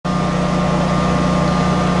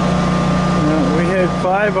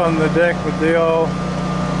5 on the deck, but they all,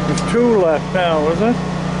 there's 2 left now, was it?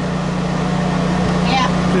 Yeah.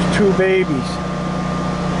 Just 2 babies.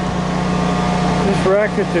 This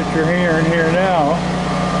racket that you're hearing here now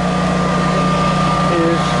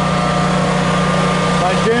is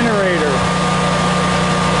my generator.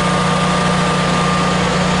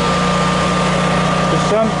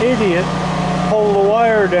 Some idiot pulled the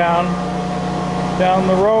wire down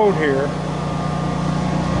the road here,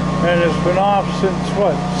 and it's been off since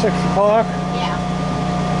what, 6 o'clock? Yeah.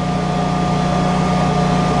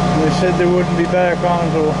 They said they wouldn't be back on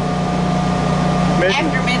until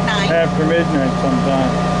After midnight. After midnight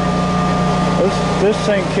sometime. This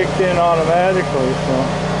thing kicked in automatically, so.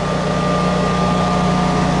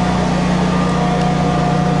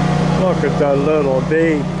 Look at that little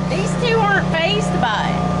baby. These 2 aren't phased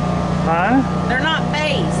by it. Huh? They're not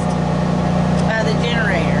phased by the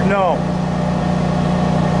generator. No.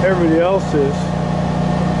 Everybody else is.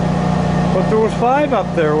 But there was 5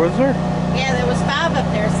 up there, was there? Yeah, there was 5 up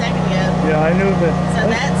there a second ago. Yeah, I knew that. So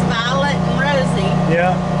that's Violet and Rosie.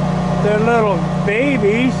 Yeah. They're little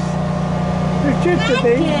babies. They're just the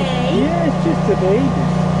babies. Yeah, it's just the babies.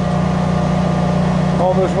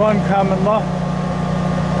 Oh, there's one coming, look.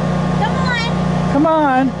 Come on. Come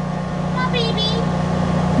on. Come on, baby.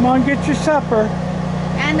 Come on, get your supper.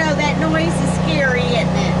 I know that noise is scary,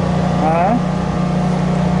 isn't it? Huh?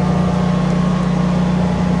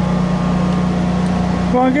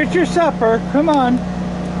 Come on, get your supper. Come on.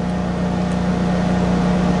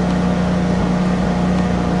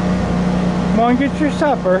 Come on, get your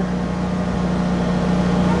supper.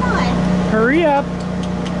 Come on. Hurry up.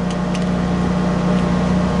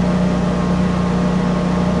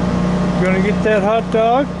 Gonna get that hot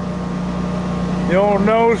dog? The old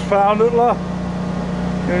nose found it, look.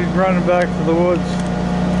 He's running back to the woods.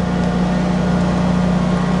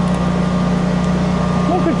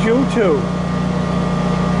 Look at you two.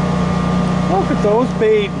 Look at those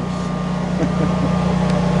babies.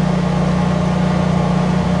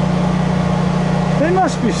 They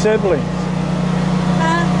must be siblings.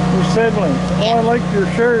 Huh? They're siblings. Yeah. Oh, I like your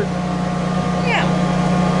shirt. Yeah.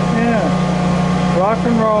 Yeah. Rock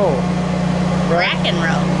and roll. Rack and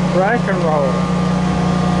roll. Rack and roll.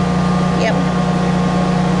 Yep.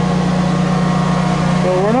 So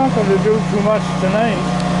we're not going to do too much tonight.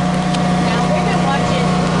 Now we've been watching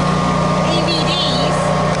DVDs.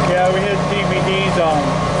 Yeah, we had DVDs on.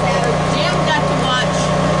 So Jim got to watch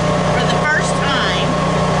for the first time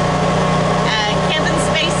Kevin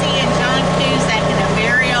Spacey and John Cusack in a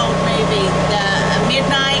very old movie, The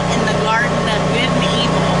Midnight in the Garden of Good and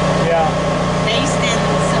Evil. Yeah. Based in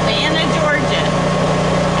Savannah, Georgia.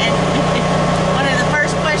 And one of the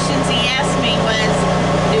first questions he asked me was,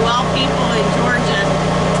 do all people in Georgia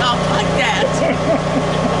talk like that?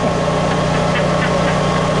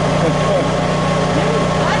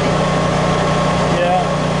 Yeah.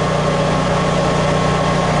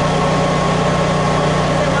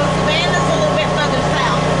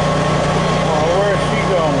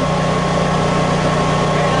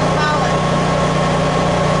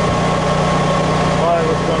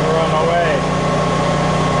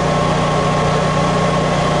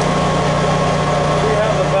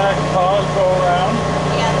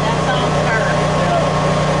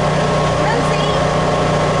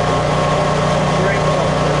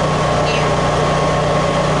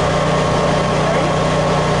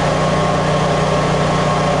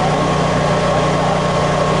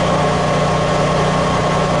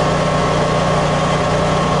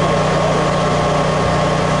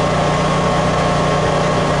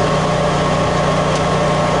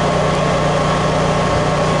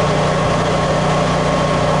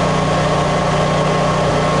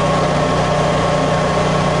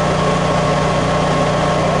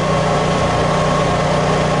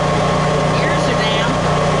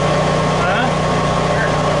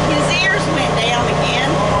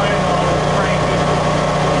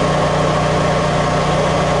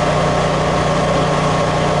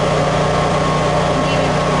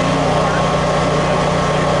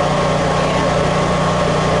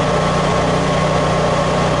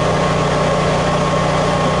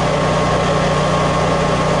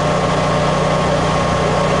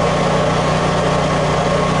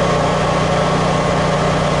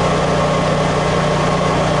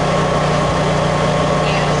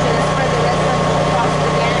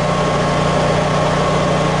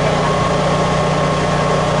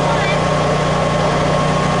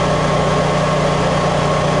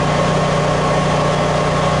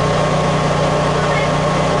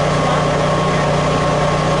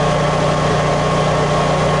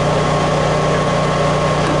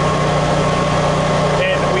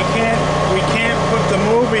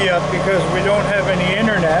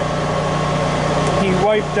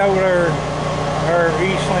 wiped out our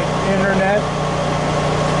Eastlink internet,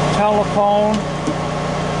 telephone,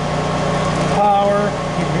 power.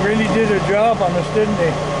 He really did a job on us, didn't he?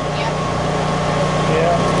 Yep.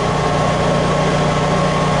 Yeah.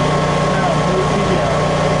 Now, where's he at?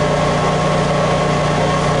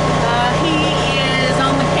 He is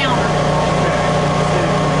on the counter.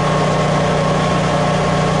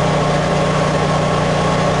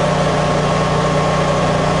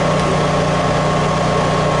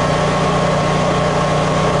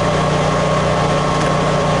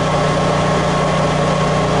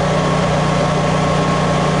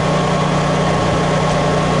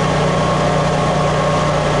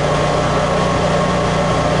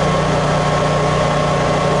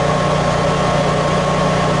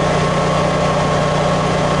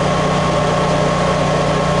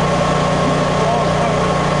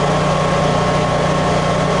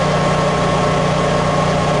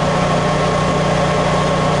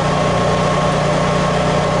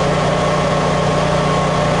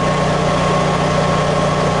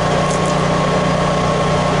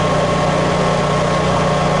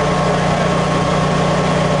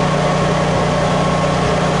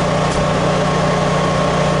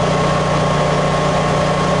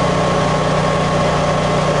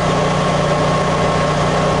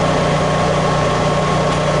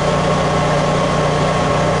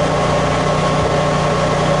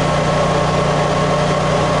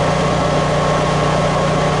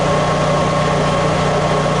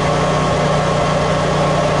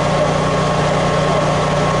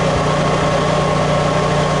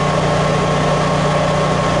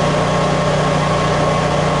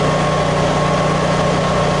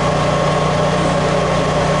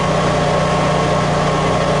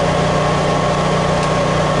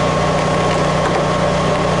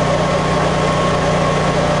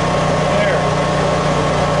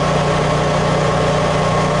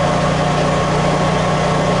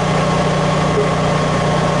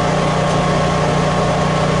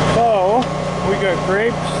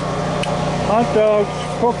 Grapes, hot dogs,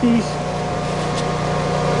 cookies,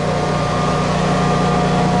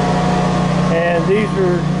 and these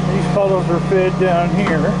fellows are fed down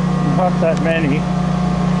here. Not that many.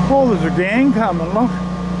 Oh, there's a gang coming, look.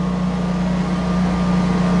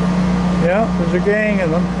 Yeah, there's a gang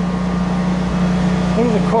of them. Look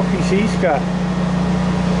at the cookies he's got.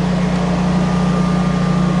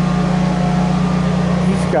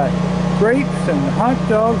 He's got grapes and hot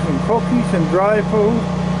dogs and cookies and dry food.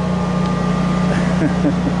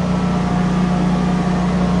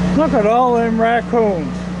 Look at all them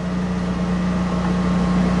raccoons.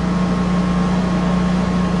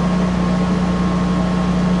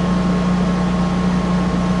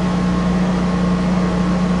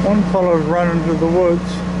 One fellow's running to the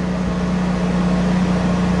woods.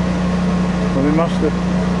 Well, he must have...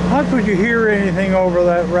 How could you hear anything over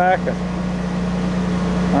that racket?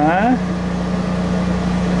 Huh?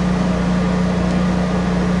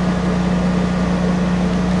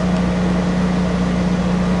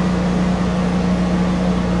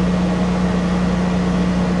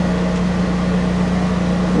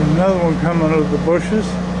 There's another one coming out of the bushes.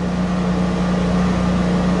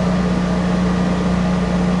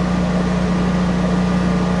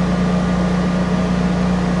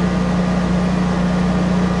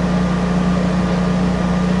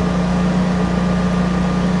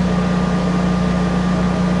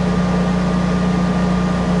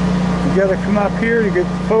 You gotta come up here to get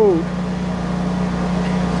the food.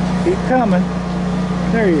 Keep coming.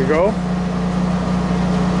 There you go.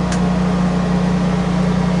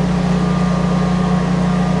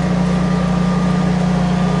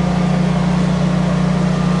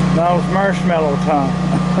 Now it's marshmallow time.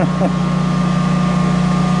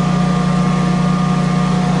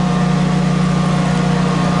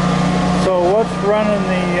 So what's running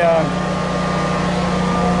the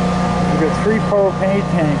we've got 3 propane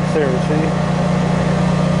tanks there, see?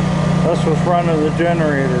 That's what's running the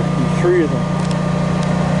generator, and 3 of them.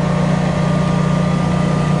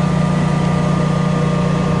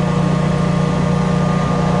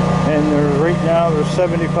 And right now there's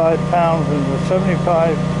 75 pounds and there's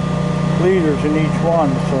 75 liters in each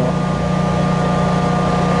one, so.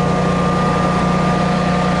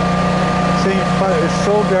 See, it's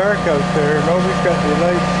so dark out there, nobody's got the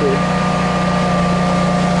lights, see?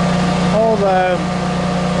 All that.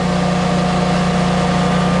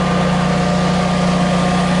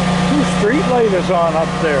 Whose street light is on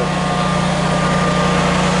up there?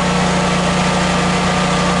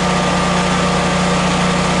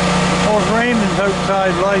 Oh, Raymond's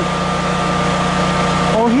outside light.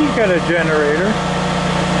 Oh, he's got a generator.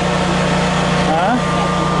 Huh?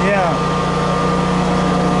 Yeah.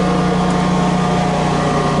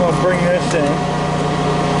 I'll bring this in.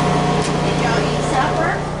 Did y'all eat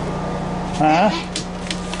supper? Huh?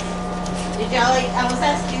 Did y'all eat? I was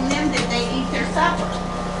asking them, did they eat their supper?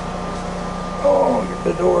 Oh,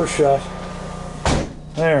 get the door shut.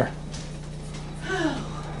 There.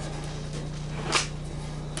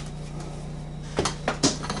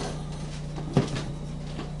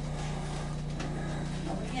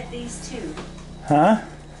 We get these two. Huh?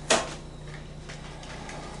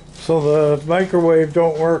 So the microwave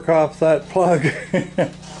don't work off that plug.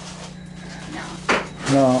 No.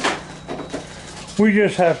 No. We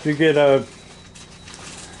just have to get an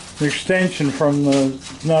extension from the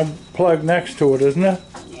plug next to it, isn't it?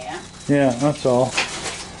 Yeah. Yeah, that's all.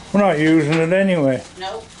 We're not using it anyway.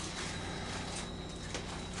 Nope.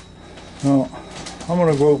 No. I'm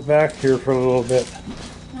gonna go back here for a little bit.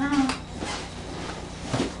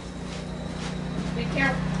 Be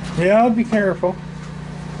careful. Yeah, I'll be careful.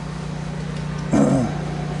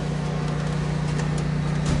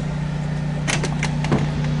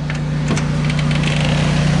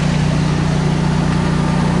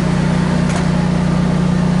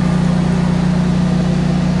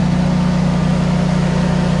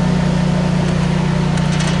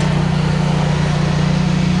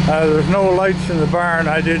 There's no lights in the barn.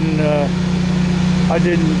 I didn't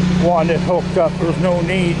want it hooked up. There's no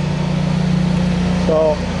need.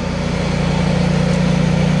 So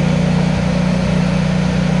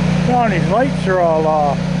Johnny's lights are all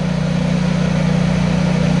off.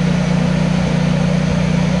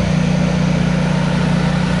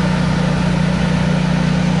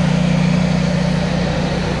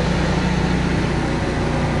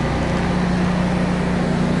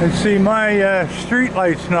 And see, my street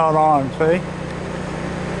light's not on, see?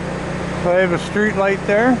 So I have a street light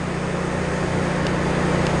there.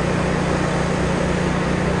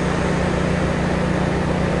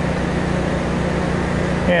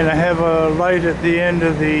 And I have a light at the end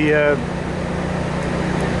of the,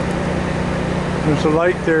 there's a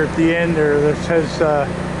light there at the end there that says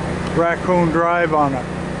Raccoon Drive on it.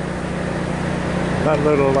 That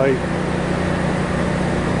little light.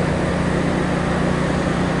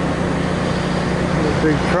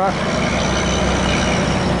 Big truck.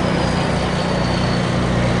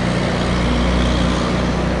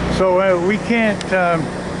 So we can't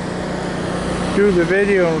do the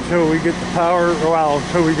video until we get the power, well,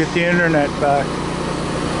 until we get the internet back.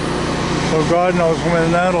 So God knows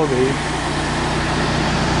when that'll be.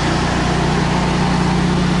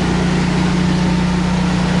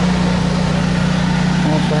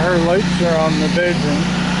 Well, so her lights are on the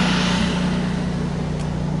bedroom.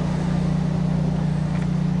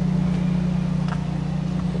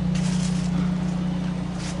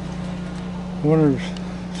 I wonder if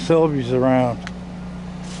Sylvie's around.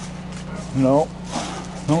 No,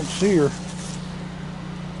 don't see her.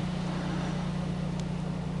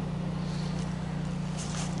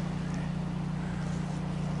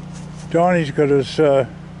 Donnie's got his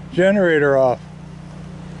generator off.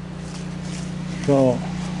 So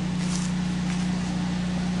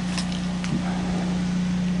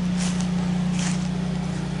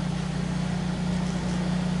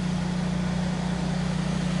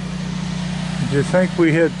you think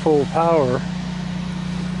we had full power,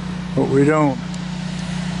 but we don't.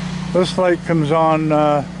 This light comes on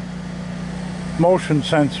motion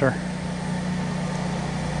sensor.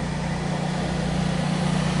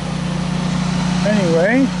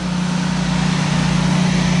 Anyway,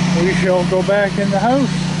 we shall go back in the house.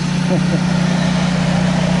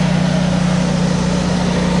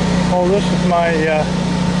 Oh, this is my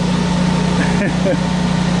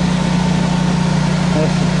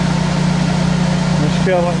the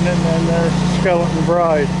skeleton, and then there's the skeleton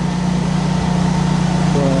bride.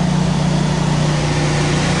 So,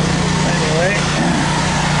 anyway,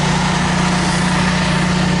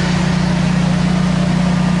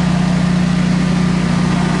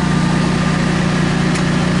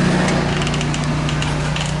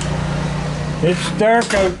 it's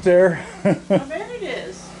dark out there. I bet it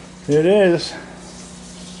is. It is.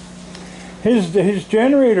 His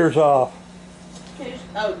generator's off.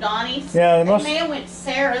 Oh, Donnie's? Yeah, they may have went to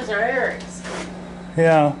Sarah's or Eric's.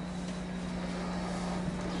 Yeah.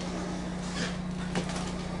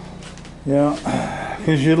 Yeah.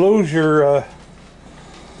 Because you lose your...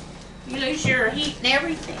 You lose your heat and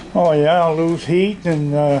everything. Oh yeah, I'll lose heat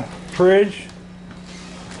and fridge.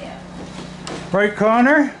 Yeah. Right,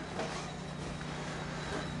 Connor?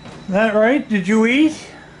 That right? Did you eat?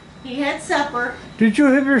 He had supper. Did you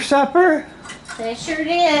have your supper? They sure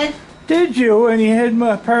did. Did you? And you had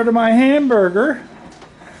part of my hamburger.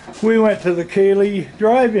 We went to the Kaylee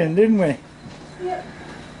drive-in, didn't we? Yep.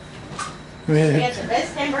 Yeah, the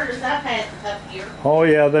best hamburgers I've had up here. Oh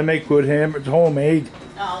yeah, they make good hamburgers. It's homemade.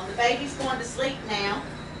 Oh, the baby's going to sleep now.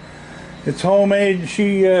 It's homemade.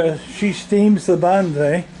 She steams the buns,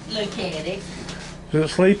 eh? Look at it. Is it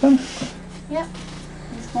sleeping? Yep.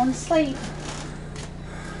 He's going to sleep.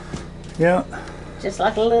 Yeah. Just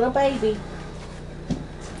like a little baby.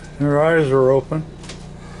 Her eyes are open.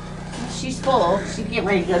 She's full. She's getting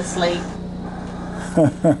ready to go to sleep.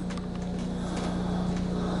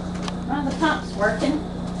 Oh, the pump's working.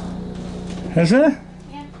 Is it?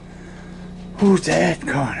 Yeah. Who's that,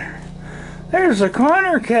 Connor? There's a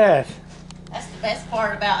Connor cat. That's the best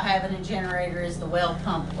part about having a generator is the well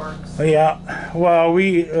pump works. Yeah. Well,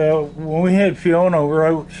 when we had Fiona, we were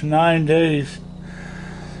out 9 days,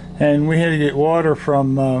 and we had to get water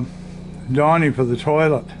from Donnie for the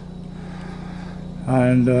toilet,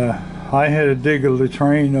 and I had to dig a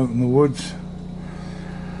latrine out in the woods.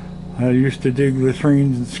 I used to dig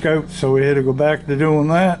latrines and scouts, so we had to go back to doing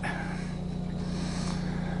that.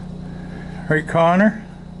 Right, Connor?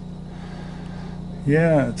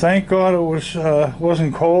 Yeah, thank God it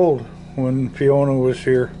wasn't cold when Fiona was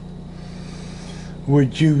here.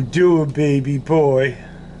 What you doing, baby boy?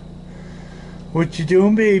 What you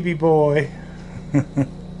doing, baby boy?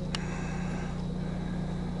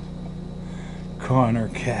 Connor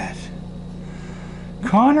cat.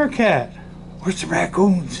 Connor cat. Where's the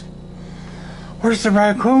raccoons? Where's the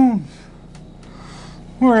raccoons?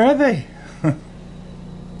 Where are they?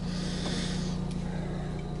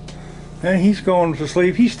 And he's going to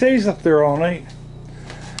sleep. He stays up there all night.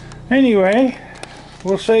 Anyway,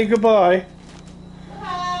 we'll say goodbye.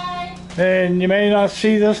 Bye. And you may not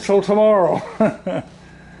see this till tomorrow.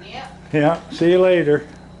 Yep. Yeah, see you later.